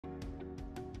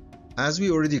As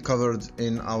we already covered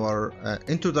in our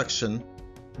introduction,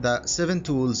 the 7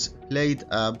 tools played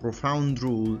a profound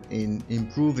role in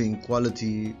improving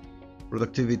quality,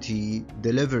 productivity,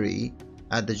 delivery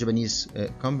at the Japanese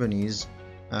companies,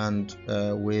 and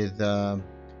with the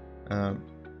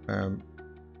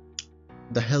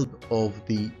help of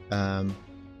the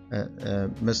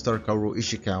Mr. Kaoru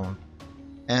Ishikawa.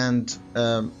 And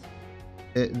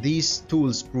these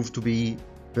tools prove to be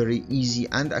very easy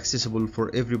and accessible for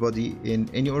everybody in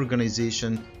any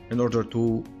organization in order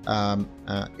to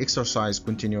exercise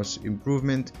continuous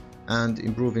improvement and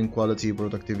improving quality,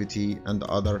 productivity, and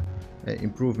other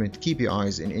improvement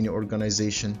KPIs in any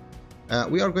organization.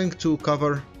 We are going to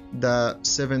cover the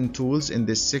 7 tools in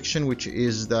this section, which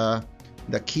is the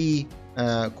key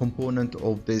component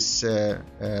of this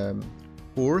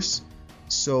course.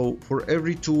 So for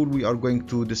every tool we are going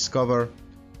to discover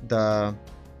the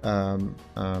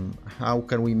how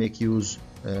can we make use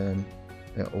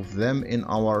of them in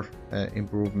our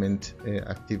improvement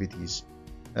activities.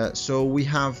 So we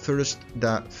have first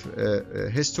the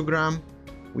histogram,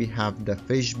 we have the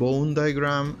fishbone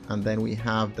diagram, and then we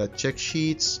have the check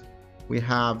sheets, we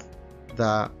have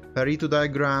the Pareto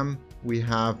diagram, we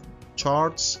have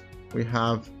charts, we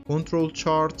have control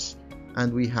charts,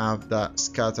 and we have the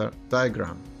scatter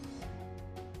diagram.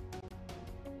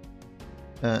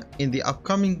 In the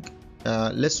upcoming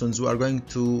lessons, we are going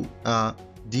to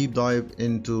deep dive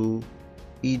into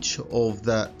each of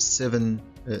the 7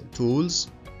 tools.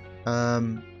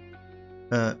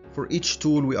 For each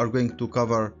tool, we are going to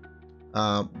cover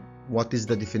what is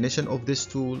the definition of this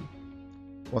tool,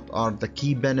 what are the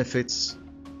key benefits,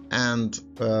 and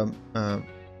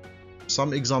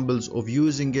some examples of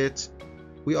using it.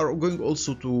 We are going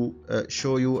also to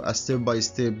show you a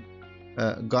step-by-step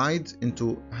guide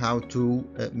into how to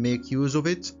make use of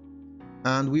it.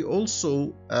 And we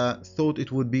also thought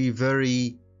it would be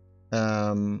very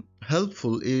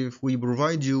helpful if we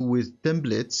provide you with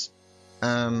templates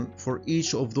for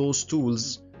each of those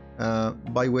tools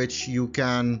by which you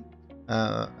can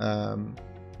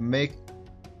make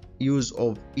use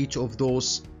of each of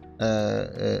those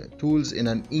tools in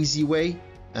an easy way,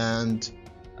 and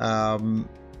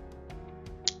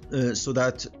so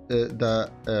that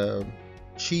the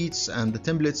sheets and the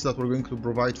templates that we're going to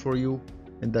provide for you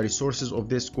and the resources of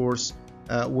this course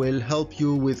will help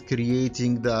you with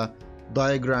creating the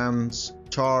diagrams,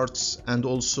 charts, and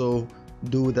also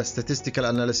do the statistical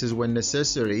analysis when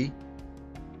necessary.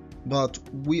 But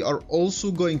we are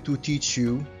also going to teach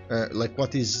you like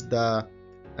what is the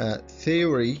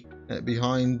theory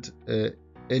behind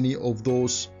any of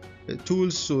those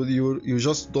tools, so you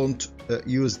just don't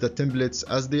use the templates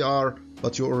as they are,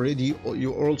 but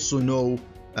you also know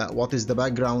what is the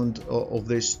background of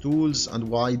these tools and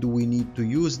why do we need to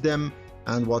use them,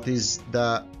 and what is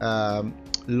the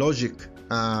logic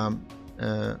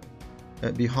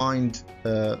behind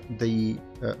the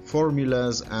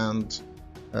formulas and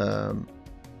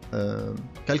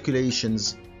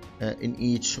calculations in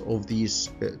each of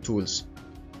these tools.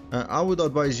 I would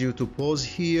advise you to pause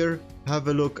here, have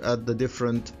a look at the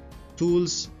different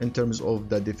tools in terms of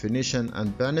the definition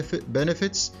and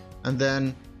benefits, and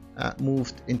then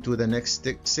move into the next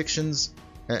sections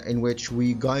in which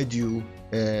we guide you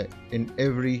in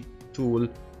every tool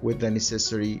with the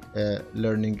necessary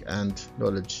learning and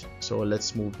knowledge. So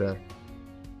let's move there.